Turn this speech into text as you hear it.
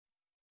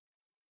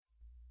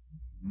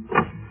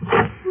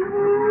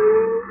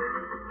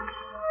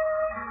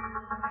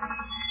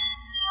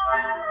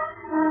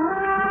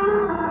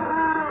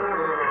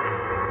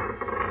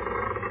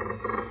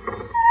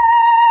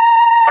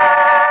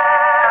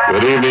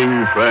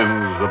evening,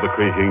 friends of the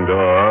creaking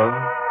door.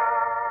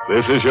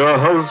 This is your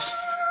host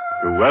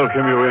to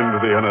welcome you into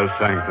the inner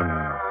sanctum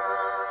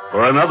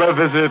for another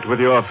visit with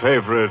your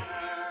favorite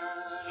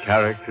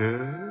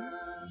character.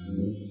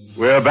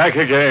 We're back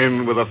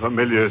again with a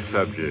familiar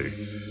subject,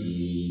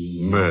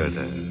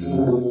 murder.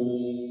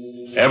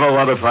 Ever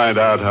want to find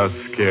out how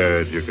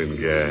scared you can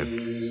get?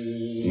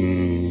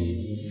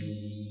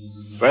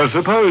 Well,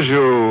 suppose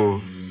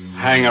you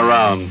hang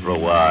around for a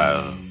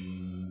while.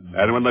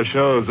 And when the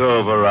show's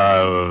over,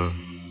 I'll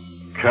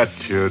cut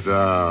you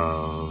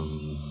down.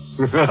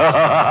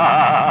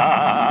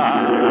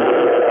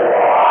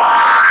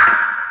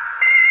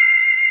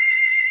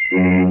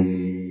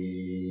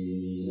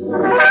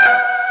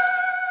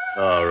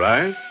 All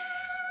right.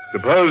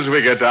 Suppose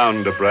we get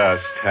down to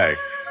brass tacks.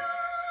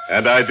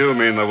 And I do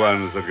mean the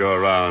ones that go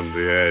around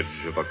the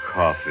edge of a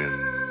coffin.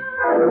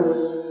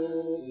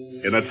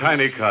 In a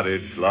tiny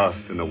cottage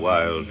lost in a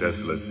wild,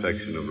 desolate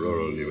section of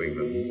rural New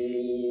England,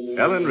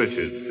 Ellen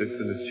Richards sits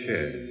in a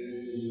chair,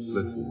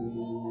 listens.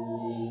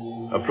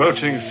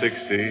 Approaching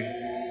 60,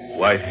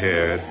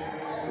 white-haired,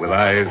 with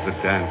eyes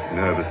that dance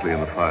nervously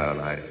in the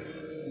firelight,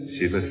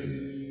 she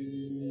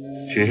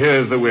listens. She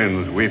hears the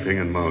winds weeping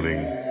and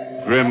moaning,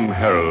 grim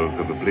heralds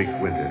of the bleak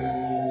winter.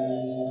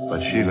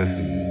 But she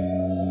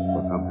listens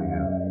for something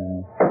else.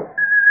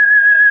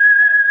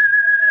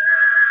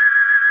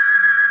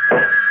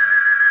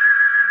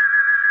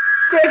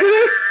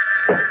 Gregory?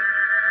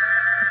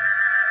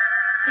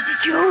 Is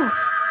it you?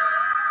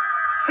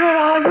 Where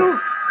are you?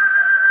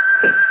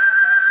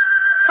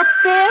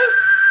 Upstairs?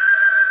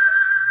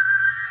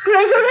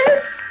 Gregory?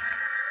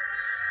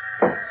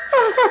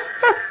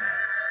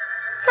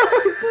 Oh,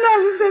 it's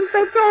nonsense,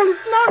 that's all.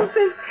 It's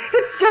nonsense.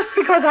 It's just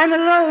because I'm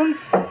alone.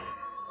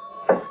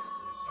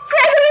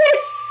 Gregory!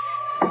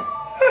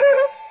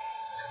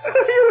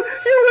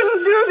 You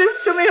wouldn't do this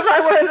to me if I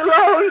weren't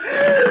alone.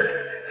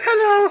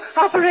 Hello,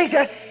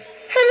 operator.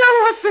 Hello,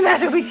 what's the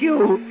matter with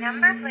you?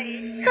 Number,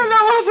 please. Hello,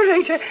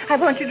 operator. I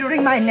want you to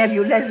ring my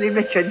nephew, Leslie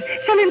Richards.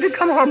 Tell him to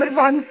come home at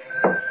once.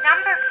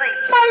 Number,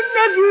 please. My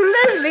nephew,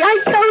 Leslie,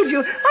 I told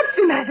you. What's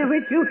the matter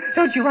with you?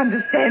 Don't you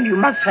understand? You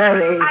must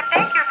hurry. I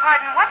beg your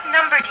pardon. What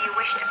number do you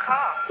wish to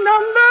call?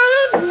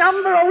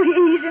 Number. Oh,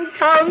 he's in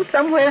town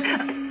somewhere.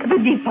 The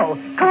depot.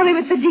 Call him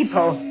at the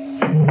depot.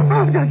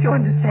 Oh, don't you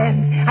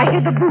understand? I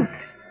hear the boots.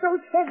 Those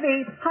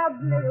heavy,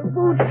 hobnail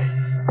boots.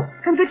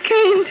 And the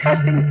cane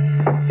tapping.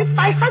 It's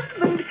my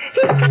husband.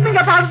 He's coming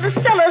up out of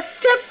the cellar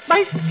step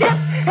by step.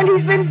 And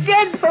he's been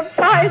dead for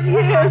 5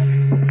 years.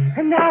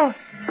 And now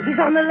he's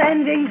on the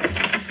landing.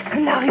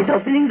 And now he's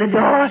opening the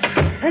door.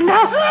 And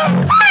now...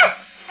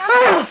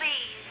 Number,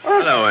 please.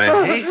 Hello,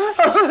 Auntie.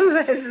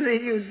 Oh,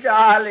 Leslie, you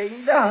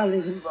darling,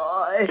 darling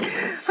boy.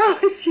 Oh,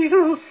 it's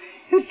you.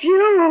 It's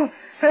you.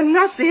 And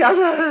not the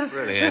other.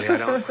 Really, Auntie, I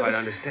don't quite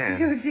understand.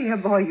 You dear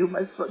boy, you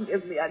must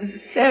forgive me. I'm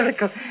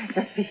hysterical.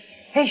 Just be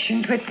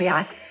patient with me.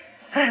 I'll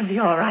be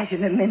all right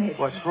in a minute.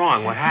 What's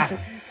wrong? What happened?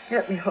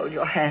 Let me hold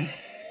your hand.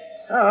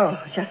 Oh,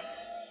 just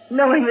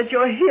knowing that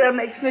you're here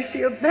makes me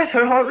feel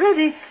better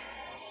already.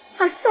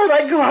 I thought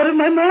I'd go out of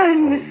my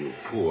mind. Oh, you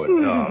poor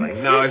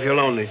darling. Now, if you'll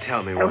only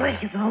tell me what...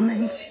 Wait a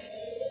moment.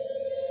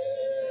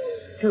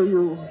 Do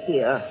you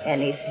hear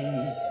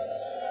anything?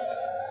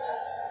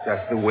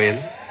 Just the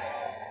wind?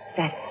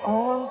 That's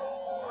all?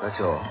 That's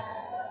all.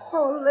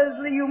 Oh,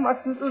 Leslie, you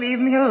mustn't leave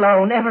me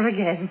alone ever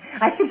again.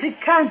 I simply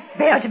can't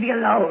bear to be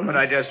alone. But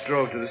I just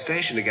drove to the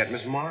station to get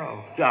Miss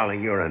Morrow.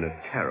 Darling, you're in a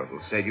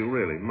terrible state. You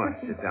really must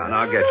sit down.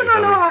 I'll get you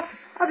something. No,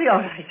 I'll be all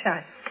right.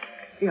 I'll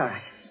be all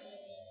right.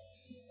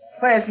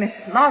 Where's Miss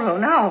Morrow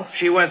now?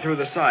 She went through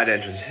the side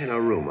entrance in her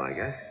room, I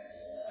guess.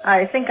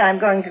 I think I'm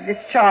going to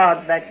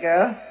discharge that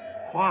girl.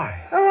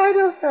 Why? Oh, I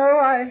don't know.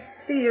 I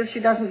feel she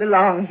doesn't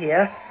belong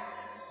here.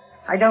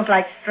 I don't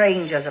like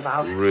strangers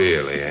about.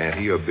 Really,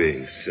 Auntie, you're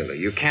being silly.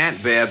 You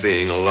can't bear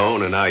being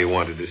alone, and now you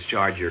want to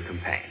discharge your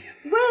companion.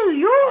 Well,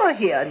 you're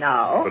here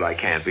now. But I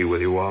can't be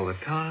with you all the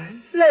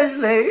time.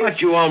 Leslie.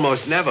 But you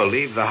almost never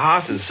leave the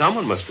house, and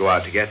someone must go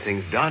out to get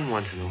things done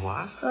once in a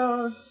while.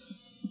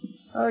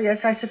 Oh,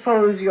 yes, I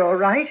suppose you're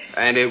right.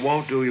 And it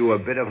won't do you a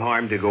bit of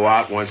harm to go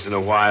out once in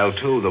a while,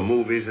 too. The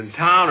movies in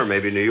town, or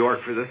maybe New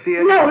York for the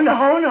theater. No.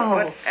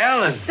 But,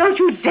 Ellen... Don't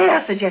you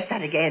dare suggest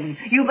that again.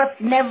 You must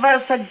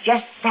never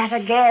suggest that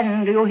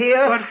again, do you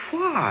hear? But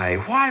why?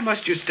 Why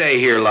must you stay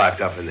here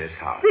locked up in this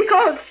house?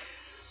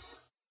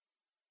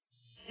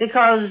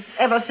 Because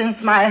ever since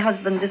my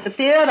husband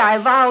disappeared, I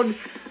vowed...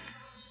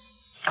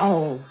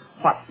 Oh,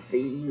 what's the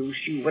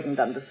use? You wouldn't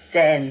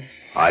understand.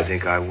 I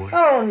think I would.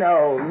 Oh,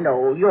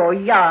 no. You're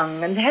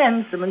young and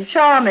handsome and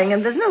charming,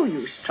 and there's no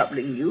use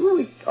troubling you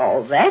with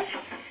all that.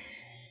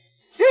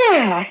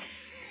 There.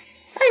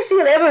 I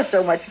feel ever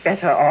so much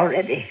better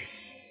already.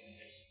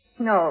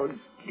 No,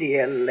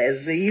 dear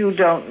Leslie, you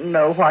don't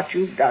know what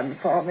you've done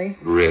for me.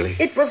 Really?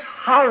 It was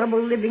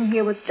horrible living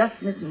here with just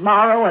Miss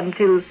Morrow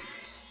until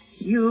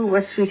you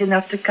were sweet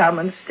enough to come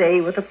and stay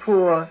with a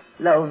poor,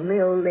 lonely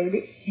old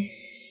lady.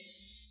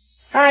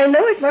 I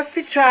know it must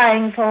be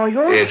trying for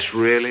you. It's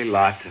really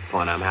lots of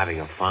fun. I'm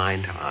having a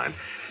fine time.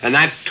 And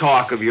that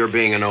talk of your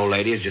being an old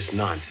lady is just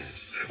nonsense.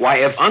 Why,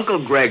 if Uncle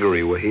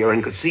Gregory were here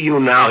and could see you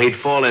now, he'd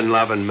fall in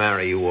love and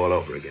marry you all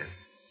over again.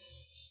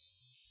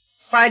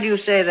 Why do you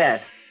say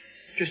that?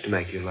 Just to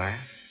make you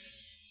laugh.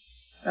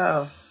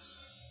 Oh.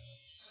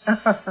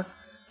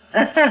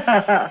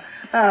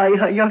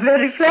 Oh, you're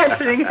very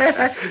flattering.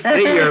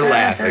 See, you're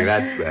laughing.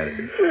 That's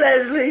better.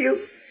 Leslie,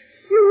 you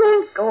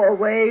won't go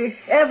away,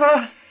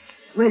 ever,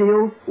 will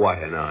you?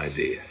 What an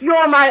idea.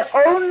 You're my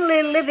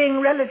only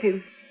living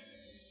relative.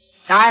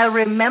 I'll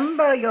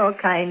remember your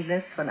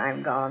kindness when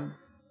I'm gone.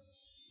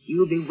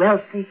 You'll be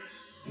wealthy,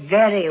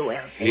 very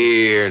wealthy.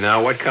 Here,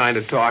 now, what kind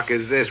of talk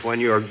is this when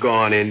you're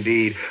gone,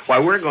 indeed? Why,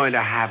 we're going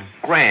to have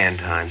grand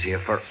times here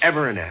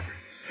forever and ever.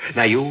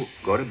 Now, you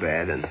go to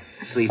bed and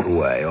sleep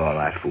away all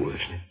that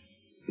foolishness.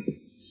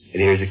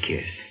 And here's a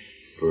kiss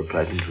for a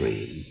pleasant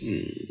dream.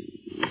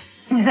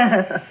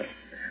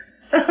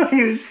 Oh,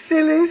 you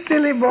silly,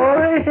 silly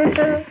boy.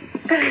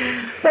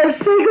 Well,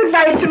 say good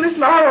night to Miss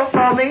Morrow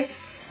for me.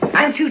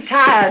 I'm too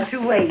tired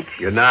to wait.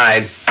 Good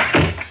night.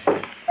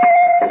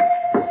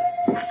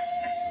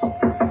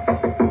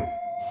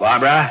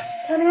 Barbara?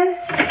 Come in.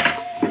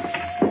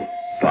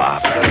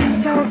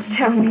 Barbara. Don't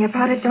tell me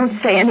about it. Don't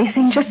say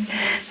anything.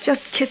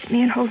 Just kiss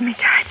me and hold me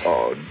tight.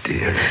 Oh,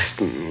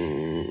 dearest.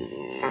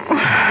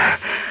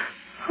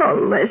 Oh,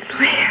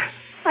 Leslie.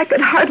 I could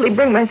hardly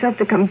bring myself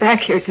to come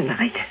back here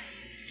tonight.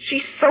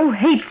 She's so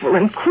hateful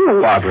and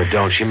cruel. Barbara,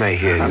 don't. She may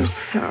hear you. I'm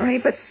sorry,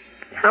 but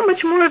how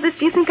much more of this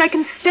do you think I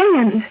can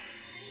stand?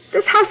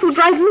 This house will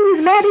drive me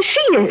as mad as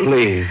she is.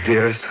 Please,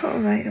 dearest. All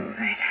right.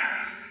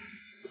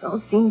 It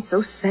all seems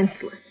so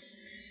senseless.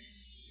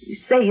 You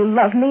say you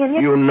love me, and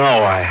yet... You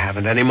know I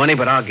haven't any money,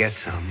 but I'll get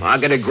some. I'll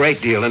get a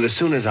great deal, and as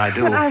soon as I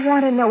do... What I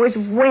want to know is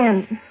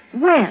when.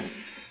 When?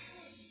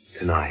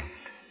 Tonight,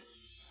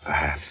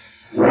 perhaps.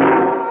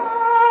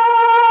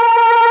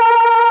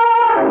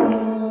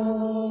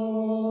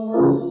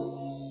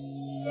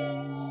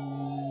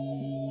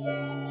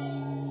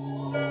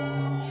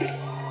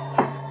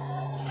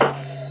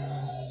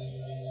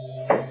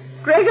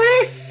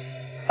 Gregory?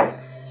 No,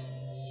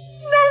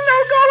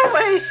 go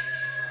away.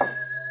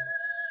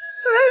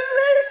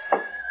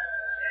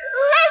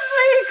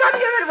 Leslie, come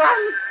here at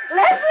once.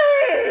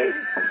 Leslie!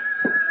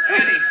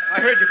 Annie, I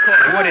heard you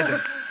calling. What is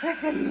it?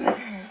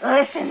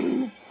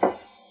 Listen.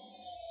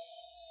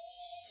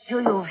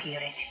 Do you hear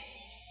it?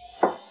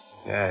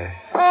 Yeah.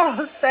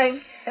 Oh,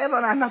 thank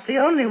heaven I'm not the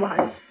only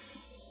one.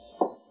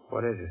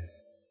 What is it?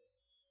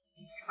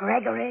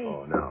 Gregory.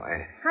 Oh, no,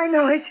 Annie. I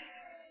know it.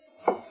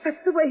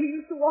 That's the way he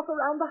used to walk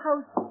around the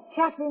house,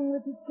 chatting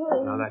with his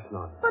cane. No, that's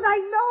not. But I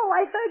know.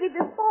 I heard it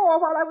before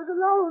while I was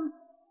alone.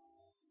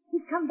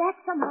 He's come back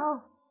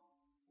somehow.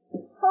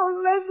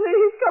 Oh, Leslie,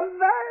 he's come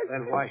back.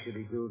 Then why should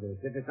he do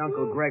this? If it's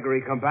Uncle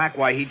Gregory come back,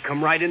 why, he'd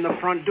come right in the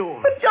front door.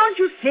 But don't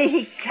you see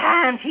he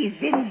can't? He's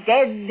been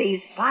dead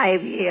these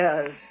 5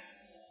 years.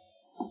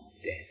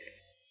 Dead.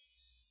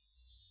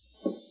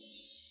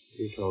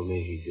 You told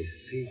me he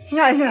disappeared.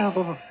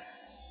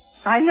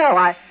 I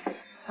know.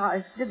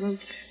 I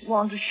didn't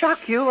want to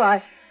shock you.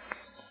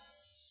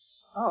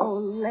 Oh,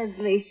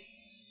 Leslie,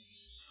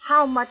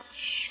 how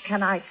much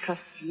can I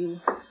trust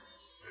you?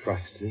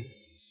 Trust me?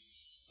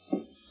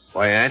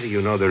 Why, Auntie,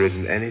 you know there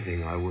isn't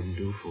anything I wouldn't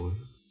do for you.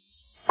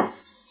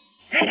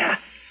 Anna,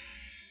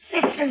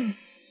 listen.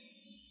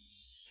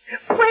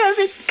 Where's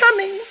it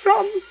coming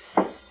from?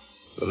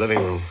 The living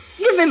room.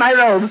 Give me my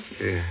robe.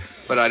 Yeah.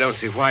 But I don't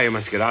see why you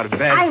must get out of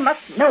bed. I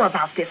must know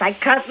about this. I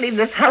can't leave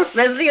this house,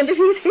 Leslie, and if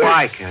he's here...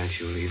 Why can't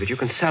you leave it? You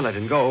can sell it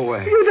and go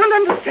away. You don't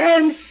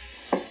understand.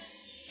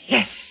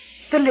 Yes,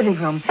 the living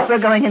room. We're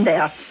going in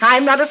there.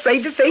 I'm not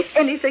afraid to face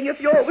anything if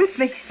you're with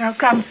me. Now,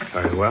 come.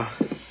 Very well.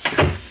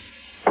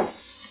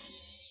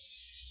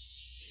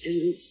 Do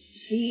you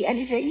see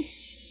anything?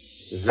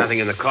 There's nothing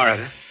in the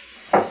corridor.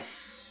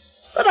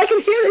 But I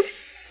can hear it.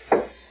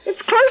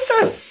 It's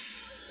closer.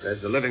 There's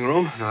the living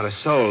room. Not a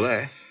soul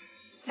there.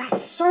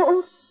 Not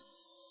so.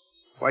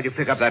 Why'd you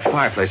pick up that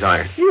fireplace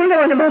iron? You'll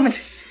know in a moment.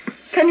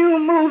 Can you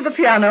move the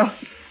piano?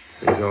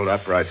 These old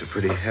uprights are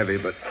pretty heavy,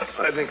 but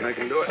I think I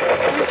can do it.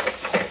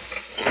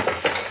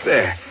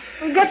 There.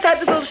 Get that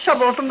little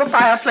shovel from the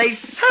fireplace.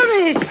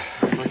 Hurry.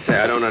 I say,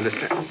 I don't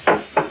understand.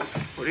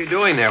 What are you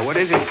doing there? What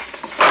is it?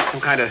 Some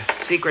kind of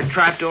secret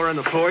trapdoor in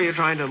the floor you're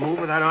trying to move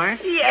with that iron?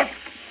 Yes,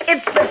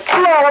 it's the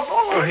floor.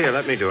 Oh, here,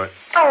 let me do it.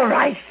 All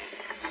right.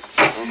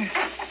 I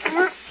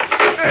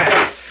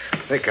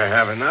think I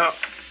have it now.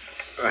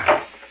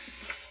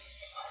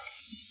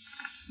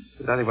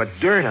 There's nothing but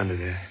dirt under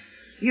there.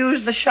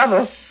 Use the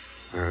shovel.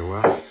 Very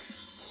well.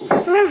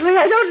 Leslie,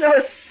 I don't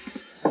know.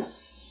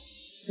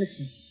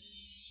 Listen.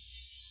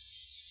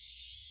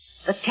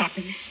 The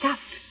tapping is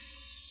stopped.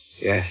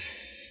 Yes.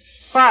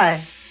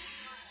 Why?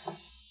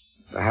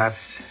 Perhaps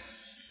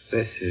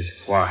this is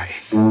why.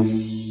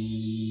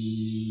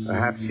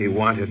 Perhaps he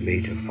wanted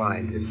me to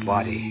find his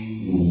body.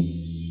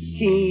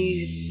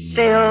 He's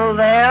still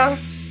there?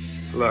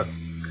 Look.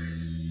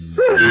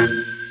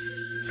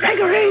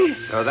 Gregory!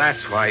 So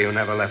that's why you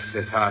never left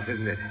this house,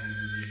 isn't it?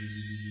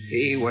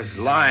 He was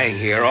lying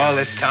here all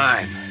this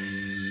time.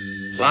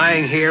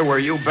 Lying here where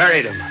you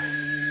buried him.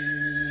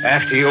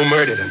 After you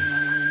murdered him.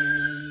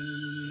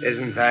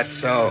 Isn't that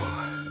so,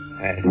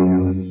 Auntie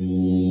Ellen?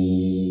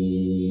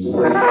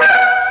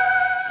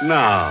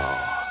 Now,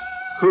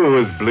 who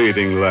is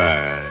bleeding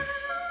last?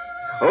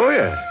 Oh,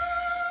 yes.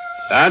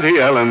 Auntie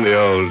Ellen, the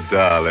old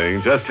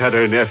darling, just had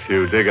her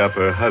nephew dig up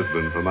her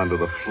husband from under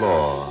the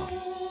floor.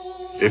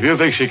 If you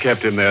think she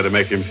kept him there to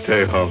make him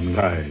stay home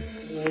night,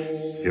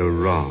 you're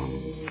wrong.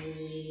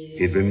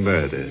 He'd been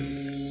murdered.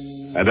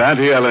 And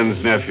Auntie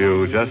Ellen's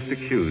nephew just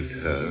accused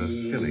her of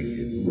killing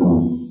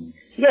him.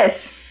 Yes.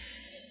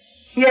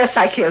 Yes,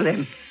 I killed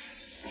him.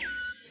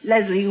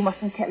 Leslie, you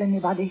mustn't tell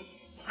anybody.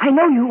 I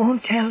know you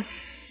won't tell.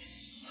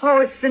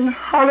 Oh, it's been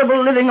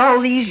horrible living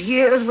all these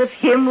years with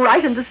him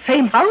right in the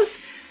same house.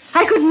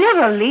 I could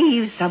never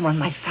leave. Someone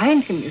might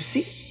find him, you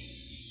see.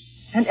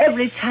 And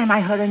every time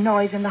I heard a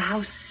noise in the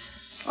house,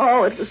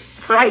 oh, it was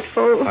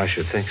frightful. I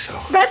should think so.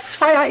 That's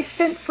why I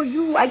sent for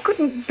you. I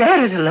couldn't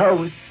bear it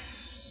alone.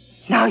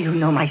 Now you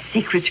know my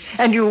secret,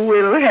 and you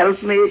will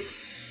help me.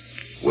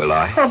 Will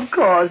I? Of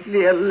course,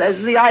 dear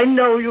Leslie. I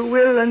know you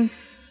will, and...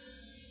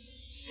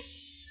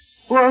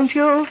 Won't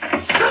you?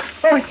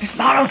 Oh, it's Miss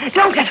Morrow.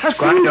 Don't let her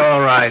Quite see. all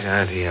right,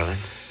 Auntie Ellen.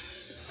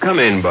 Come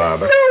in,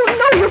 Barbara.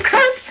 No, you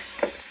can't.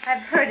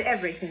 I've heard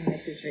everything,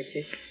 Mrs.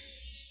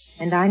 Richards.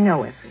 And I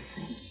know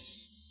everything.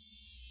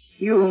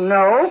 You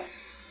know?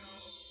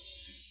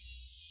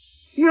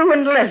 You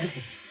and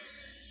Leslie.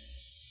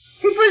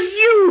 It was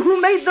you who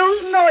made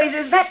those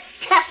noises, that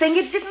tapping.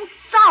 It didn't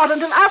start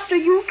until after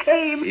you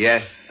came.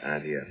 Yes,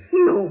 Auntie Ellen.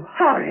 You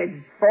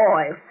horrid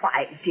boy.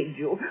 Why did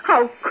you?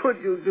 How could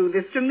you do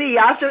this to me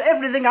after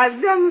everything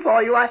I've done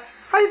for you? I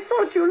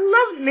thought you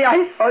loved me.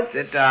 I thought...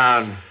 Sit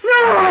down.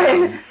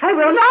 No, I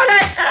will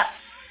not.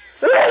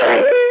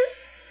 Leslie!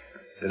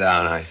 Sit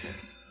down, I said.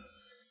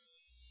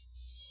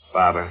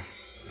 Barbara,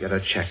 get a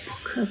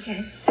checkbook.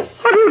 Okay.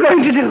 What are you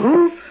going to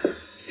do?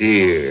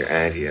 Dear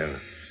Auntie Ellen,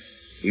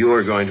 you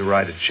are going to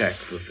write a check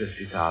for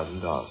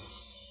 $50,000.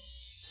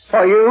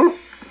 For you?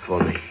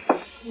 For me.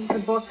 Here's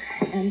a book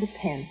and a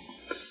pen.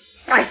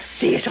 I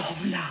see it all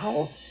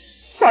now.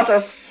 What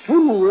a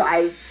fool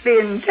I've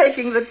been,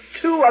 taking the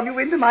two of you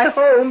into my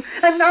home,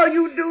 and now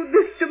you do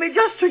this to me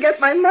just to get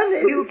my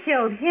money. You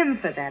killed him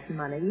for that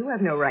money. You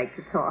have no right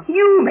to talk.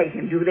 You made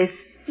him do this.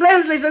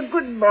 Leslie's a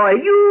good boy.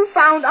 You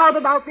found out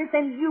about this,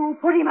 and you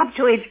put him up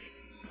to it.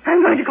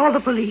 I'm going to call the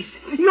police.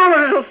 You're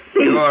a little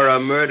thief. You're a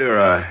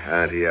murderer,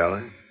 Auntie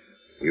Ellen.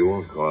 You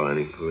won't call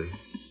any police.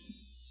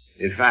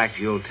 In fact,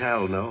 you'll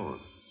tell no one.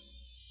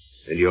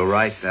 And you'll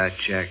write that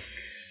check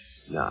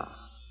now.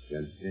 You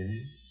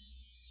understand?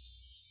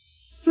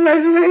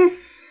 Leslie?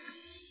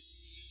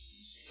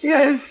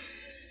 Yes.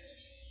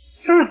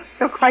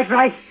 You're quite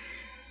right.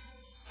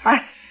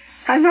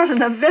 I'm not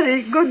in a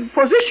very good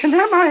position,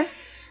 am I?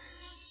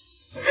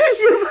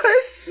 You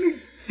hurt me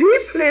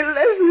deeply,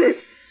 Leslie.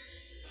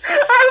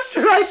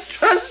 After I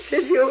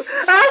trusted you,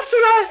 after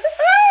I...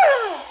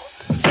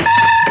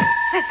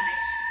 Leslie,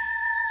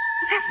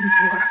 what happened to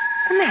her?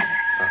 What's the matter?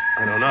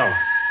 I don't know.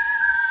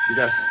 She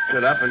just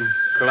stood up and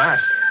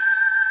collapsed.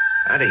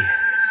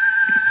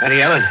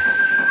 Auntie Ellen.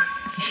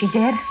 Is she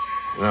dead?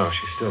 No,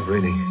 she's still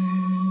breathing.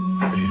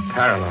 But she's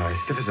paralyzed,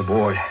 stiff as a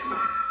board.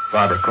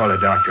 Barbara, call a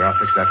doctor. I'll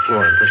fix that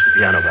floor and push the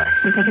piano back.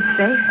 You think it's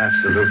safe?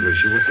 Absolutely.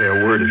 She won't say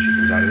a word if she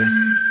comes out of this.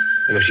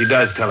 And if she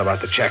does tell about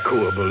the check,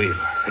 who will believe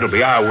her? It'll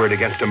be our word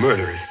against the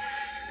murderers.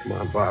 Come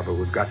on, Barbara.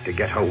 We've got to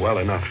get her well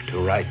enough to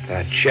write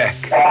that check.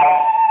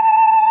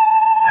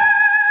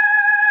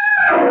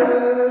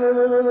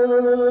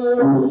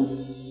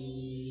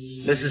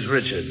 Mrs.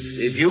 Richards,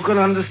 if you can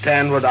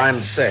understand what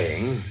I'm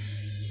saying,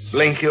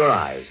 blink your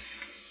eyes.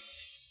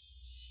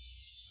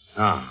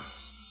 Ah,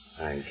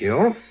 thank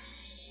you.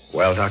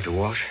 Well, Dr.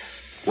 Walsh?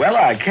 Well,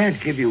 I can't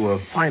give you a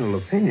final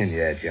opinion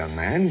yet, young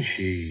man.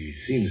 She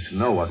seems to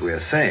know what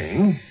we're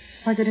saying.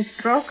 Was it a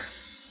stroke?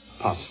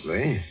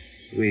 Possibly.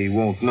 We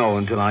won't know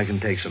until I can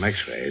take some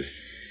x-rays.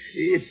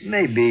 It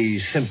may be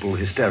simple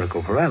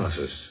hysterical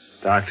paralysis.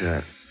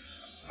 Doctor,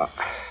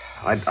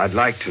 I'd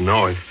like to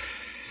know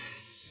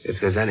if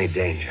there's any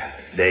danger.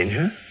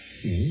 Danger?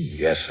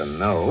 Yes and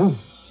no.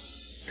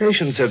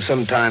 Patients have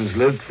sometimes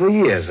lived for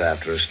years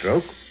after a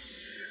stroke.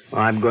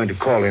 I'm going to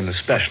call in a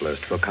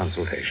specialist for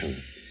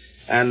consultation.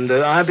 And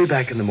I'll be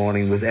back in the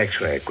morning with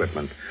x-ray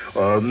equipment.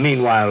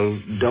 Meanwhile,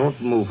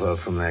 don't move her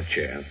from that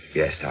chair.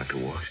 Yes, Dr.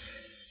 Walsh.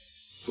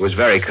 It was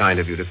very kind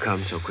of you to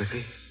come so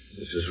quickly.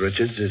 Mrs.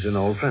 Richards is an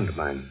old friend of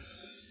mine.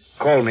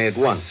 Call me at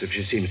once if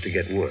she seems to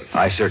get worse.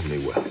 I certainly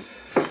will.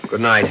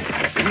 Good night.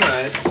 Good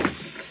night.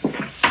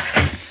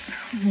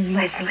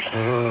 Leslie.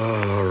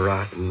 Oh,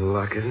 rotten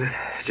luck, isn't it?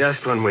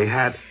 Just when we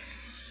had...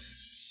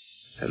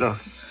 Hey, look.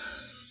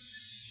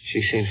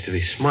 She seems to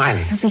be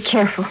smiling. Now be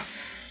careful.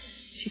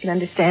 She can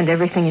understand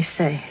everything you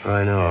say.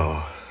 I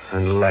know.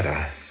 And let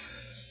her.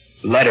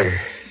 Let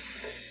her.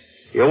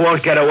 You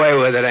won't get away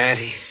with it,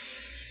 Auntie.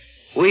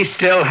 We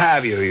still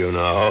have you, you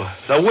know.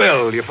 The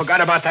will. You forgot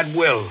about that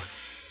will.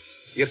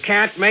 You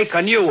can't make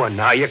a new one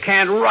now. You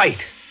can't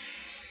write.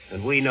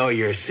 And we know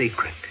your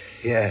secret.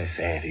 Yes,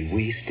 Auntie,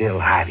 we still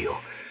have you.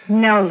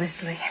 No,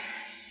 Leslie.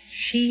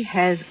 She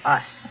has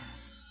us.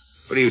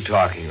 What are you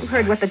talking about? You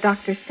heard what the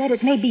doctor said.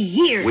 It may be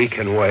years. We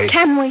can wait.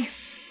 Can we?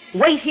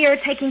 Wait here,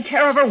 taking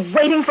care of her,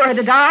 waiting for her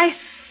to die?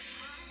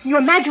 Can you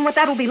imagine what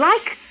that'll be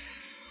like?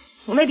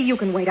 Well, maybe you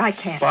can wait. I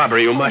can't.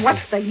 Barbara, you mustn't.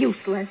 What's the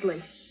use,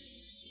 Leslie?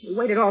 We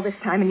waited all this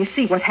time, and you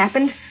see what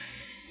happened.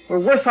 We're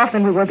worse off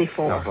than we were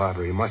before. No,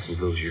 Barbara, you mustn't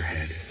lose your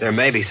head. There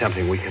may be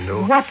something we can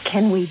do. What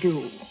can we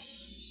do?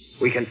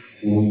 We can...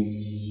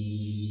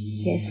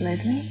 Yes,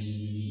 Leslie?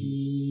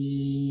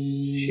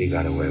 She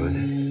got away with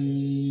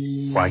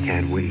it. Why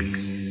can't we?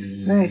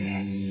 Murder.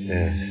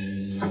 Yes.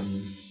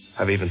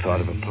 I've even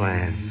thought of a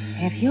plan.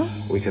 Have you?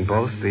 We can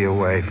both be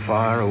away,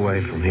 far away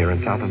from here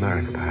in South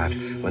America, perhaps.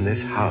 When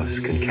this house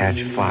can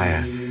catch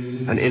fire,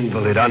 an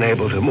invalid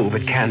unable to move,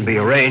 it can be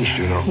arranged,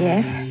 you know.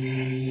 Yes.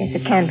 Yes,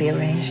 it can be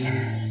arranged.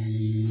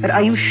 But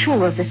are you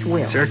sure of this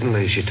will?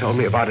 Certainly. She told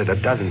me about it a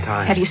dozen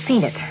times. Have you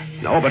seen it?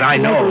 No, but I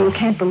know. Maybe you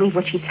can't believe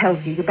what she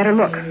tells you. You better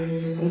look.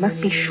 You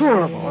must be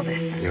sure of all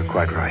this. You're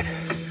quite right.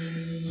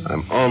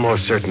 I'm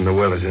almost certain the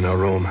will is in her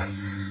room.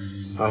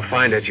 I'll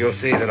find it. You'll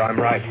see that I'm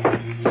right. Did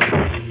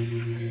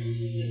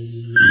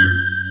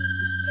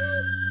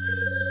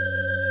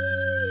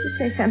you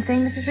say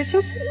something, Mrs.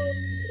 Richards?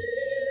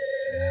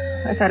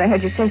 I thought I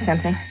heard you say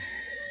something.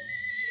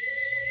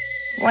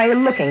 Why are you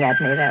looking at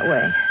me that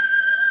way?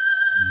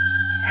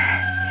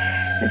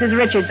 Mrs.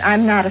 Richards,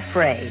 I'm not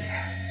afraid.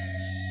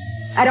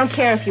 I don't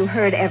care if you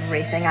heard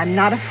everything. I'm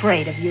not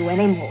afraid of you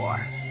anymore.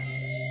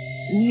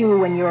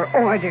 You and your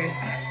orders.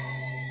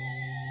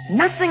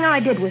 Nothing I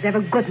did was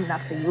ever good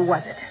enough for you,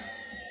 was it?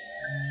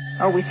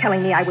 Always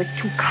telling me I was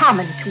too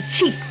common, too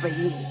cheap for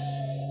you.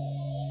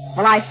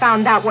 Well, I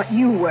found out what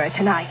you were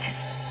tonight.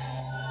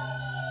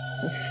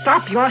 And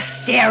stop your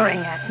staring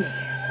at me.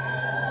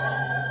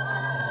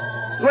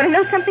 You want to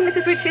know something,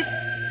 Mrs. Richards?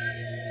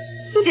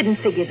 He didn't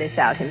figure this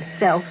out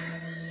himself.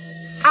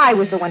 I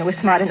was the one who was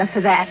smart enough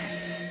for that.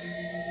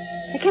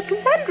 I kept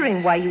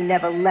wondering why you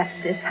never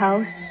left this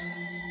house.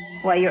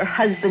 Why your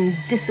husband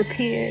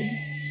disappeared.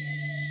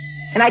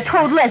 And I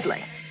told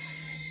Leslie.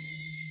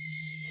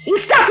 You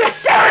stop your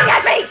staring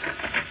at me!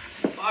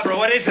 Barbara,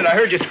 what is it? I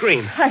heard you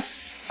scream.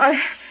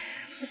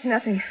 It's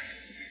nothing.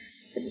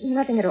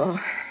 Nothing at all.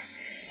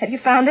 Have you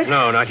found it?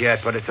 No, not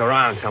yet, but it's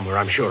around somewhere.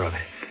 I'm sure of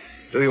it.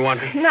 Do you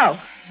want it? No.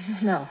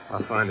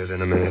 I'll find it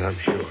in a minute, I'm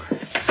sure.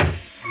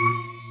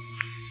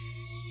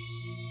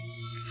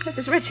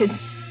 Mrs. Richards.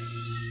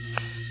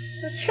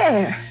 The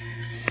chair.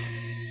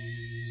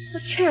 The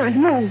chair is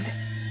moved.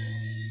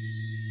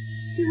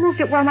 You moved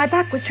it while my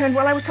back was turned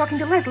while I was talking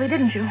to Leslie,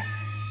 didn't you?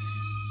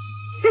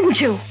 Didn't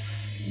you?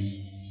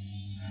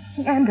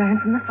 The andiron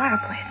from the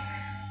fireplace.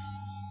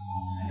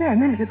 There a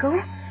minute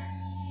ago.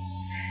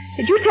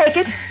 Did you take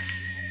it?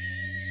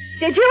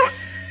 Did you?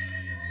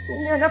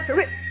 Near enough to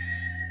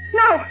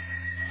No!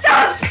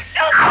 Don't!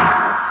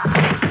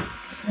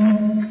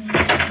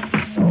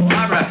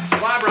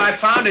 Barbara, I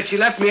found it. She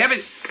left me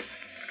everything.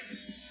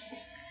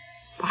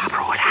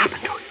 Barbara, what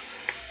happened to you?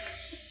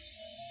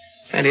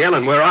 Auntie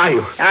Ellen, where are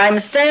you?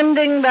 I'm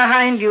standing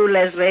behind you,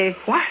 Leslie.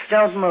 What?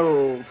 Don't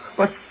move.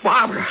 But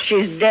Barbara...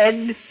 She's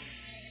dead.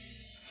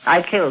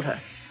 I killed her.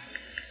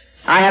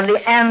 I have the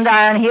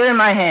andiron here in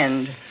my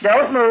hand.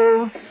 Don't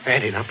move.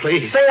 Auntie, now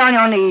please. Stay on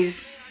your knees.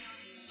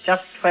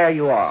 Just where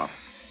you are.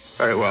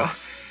 Very well.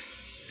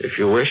 If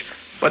you wish.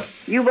 But...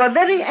 You were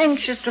very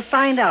anxious to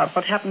find out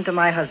what happened to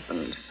my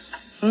husband.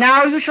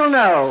 Now you shall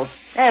know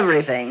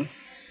everything.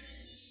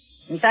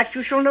 In fact,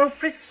 you shall know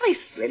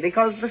precisely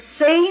because the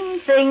same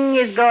thing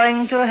is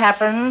going to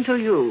happen to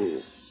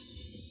you.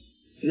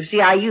 You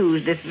see, I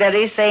used this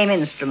very same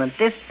instrument,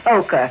 this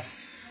poker.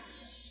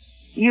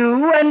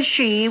 You and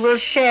she will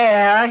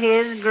share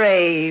his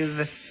grave.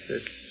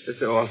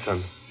 It's all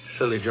some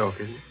silly joke,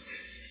 isn't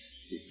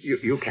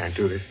it? You can't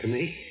do this to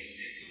me.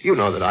 You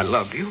know that I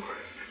loved you.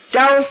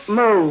 Don't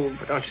move.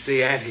 But don't you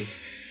see, Auntie?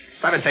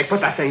 For heaven's sake,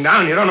 put that thing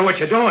down. You don't know what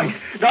you're doing.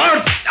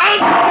 Don't!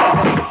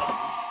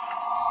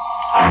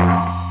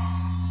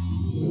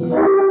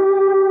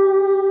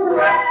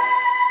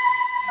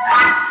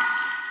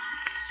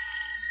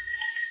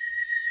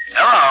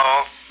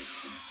 Hello.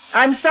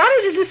 I'm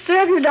sorry to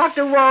disturb you,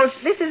 Dr. Walsh.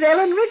 This is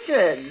Ellen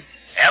Richards.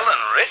 Ellen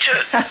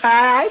Richards?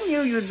 I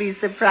knew you'd be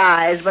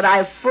surprised, but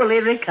I've fully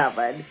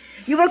recovered.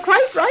 You were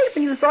quite right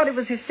when you thought it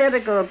was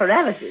hysterical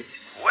paralysis.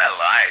 Well,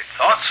 I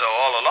thought so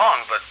all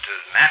along, but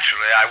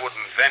naturally I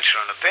wouldn't venture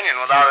an opinion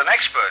without an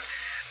expert.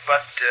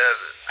 But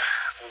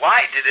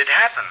why did it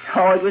happen?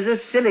 Oh, it was a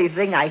silly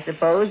thing, I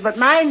suppose, but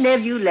my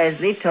nephew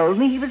Leslie told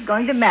me he was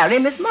going to marry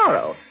Miss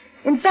Morrow.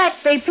 In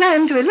fact, they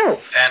planned to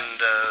elope. And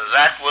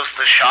that was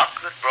the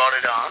shock that brought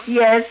it on?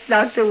 Yes,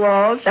 Dr.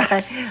 Walsh.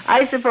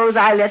 I suppose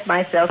I let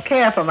myself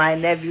care for my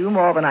nephew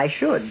more than I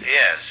should.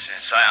 Yes,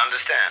 I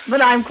understand.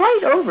 But I'm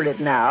quite over it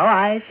now.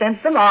 I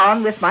sent them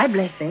on with my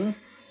blessing.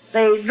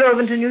 They drove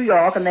into New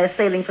York, and they're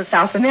sailing for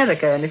South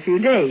America in a few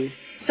days.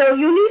 So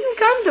you needn't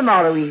come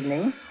tomorrow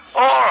evening.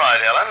 All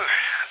right, Ellen.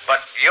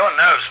 But your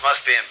nerves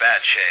must be in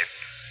bad shape.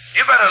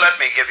 You better let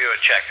me give you a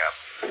checkup.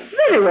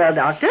 Very well,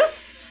 Doctor.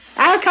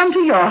 I'll come to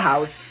your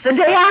house the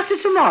day after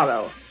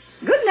tomorrow.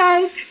 Good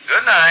night.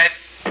 Good night.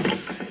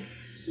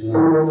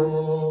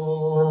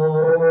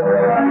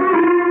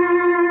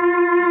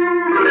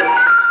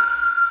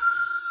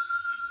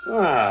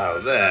 Ah,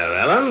 there,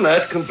 Ellen.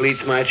 That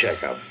completes my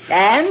checkup.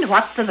 And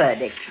what's the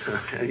verdict?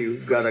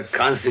 You've got a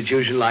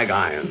constitution like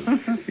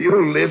iron.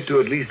 You'll live to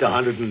at least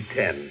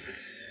 110.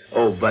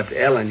 Oh, but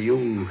Ellen,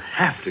 you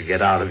have to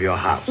get out of your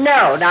house.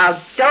 No, now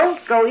don't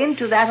go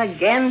into that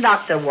again,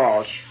 Dr.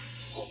 Walsh.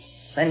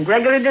 When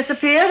Gregory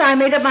disappeared, I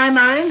made up my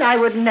mind I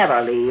would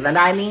never leave, and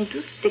I mean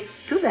to stick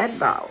to that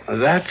vow.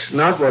 That's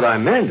not what I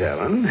meant,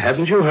 Ellen.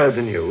 Haven't you heard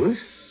the news?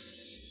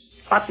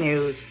 What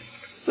news?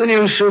 The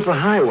new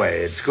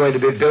superhighway. It's going to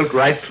be built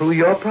right through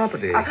your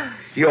property.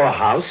 Your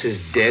house is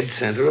dead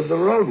center of the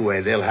roadway.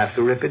 They'll have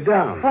to rip it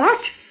down.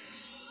 What?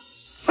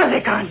 Well,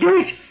 they can't do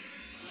it.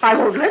 I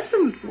won't let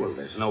them. Well,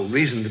 there's no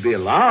reason to be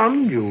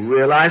alarmed. You'll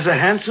realize a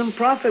handsome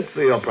profit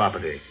for your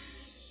property.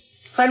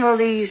 When will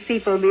these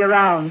people be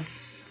around?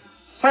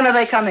 When are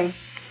they coming?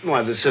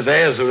 Why, the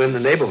surveyors are in the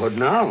neighborhood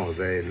now.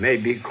 They may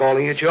be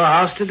calling at your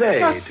house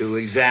today to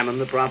examine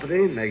the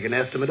property and make an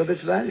estimate of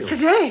its value.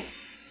 Today?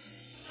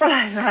 Well,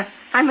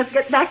 I must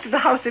get back to the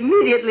house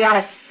immediately.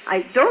 I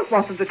don't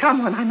want them to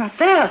come when I'm not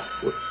there.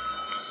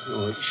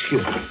 Oh,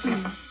 excuse me.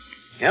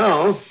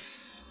 Hello?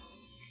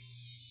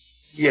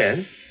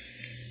 Yes?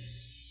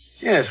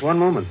 Yes, one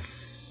moment.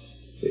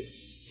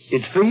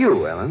 It's for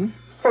you, Ellen.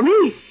 For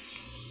me?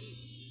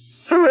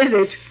 Who is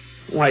it?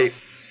 Why,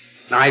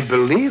 I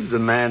believe the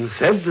man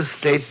said the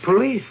state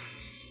police.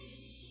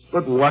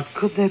 But what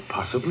could they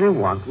possibly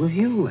want with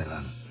you,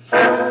 Ellen?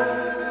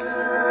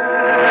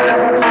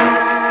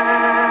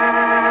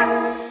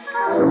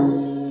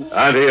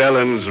 Auntie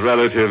Ellen's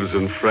relatives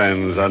and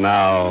friends are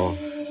now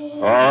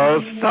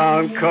all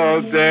stone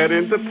cold dead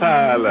in the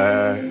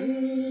parlor.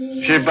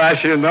 She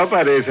bashing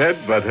nobody's head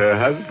but her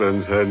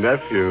husband's, her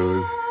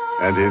nephews,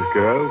 and his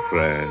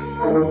girlfriend.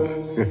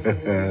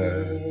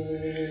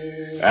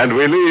 And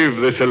we leave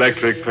this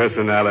electric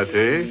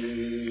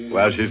personality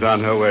while she's on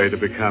her way to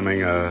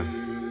becoming a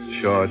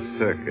short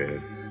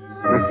circuit.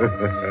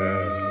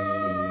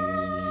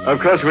 Of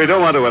course, we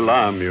don't want to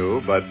alarm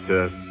you, but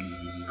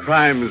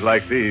crimes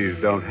like these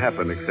don't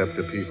happen except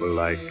to people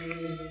like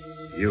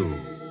you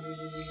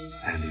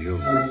and you.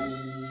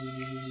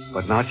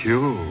 But not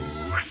you.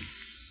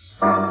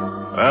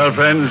 Well,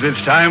 friends,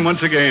 it's time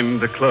once again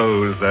to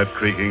close that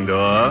creaking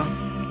door.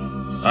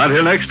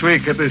 Until next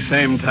week at the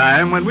same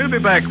time, when we'll be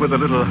back with a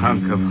little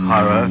hunk of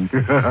horror.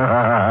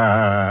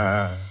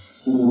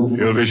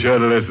 You'll be sure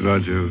to listen,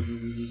 won't you?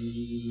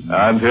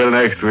 Until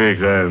next week,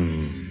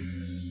 then.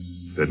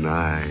 Good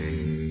night.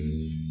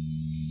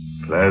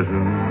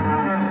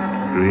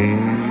 Pleasant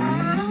dreams.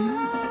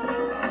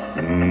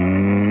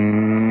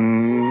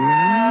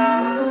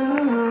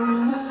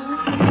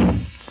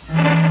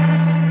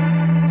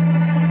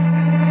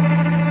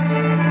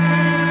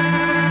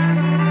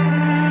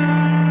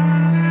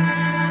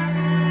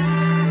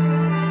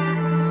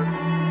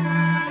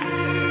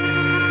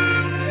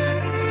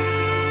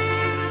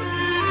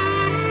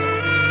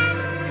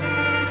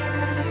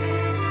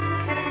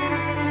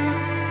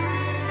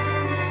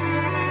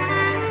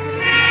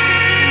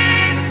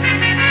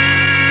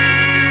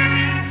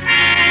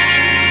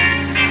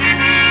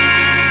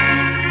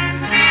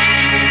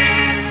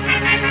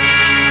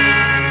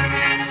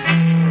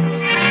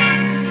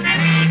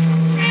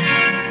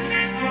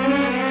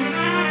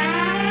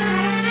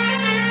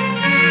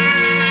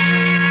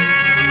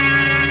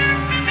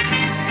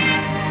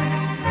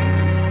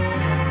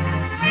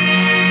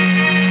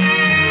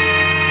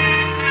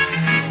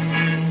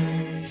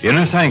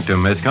 Inner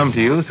Sanctum has come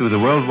to you through the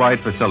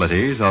worldwide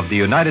facilities of the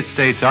United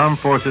States Armed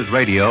Forces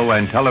Radio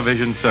and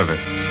Television Service.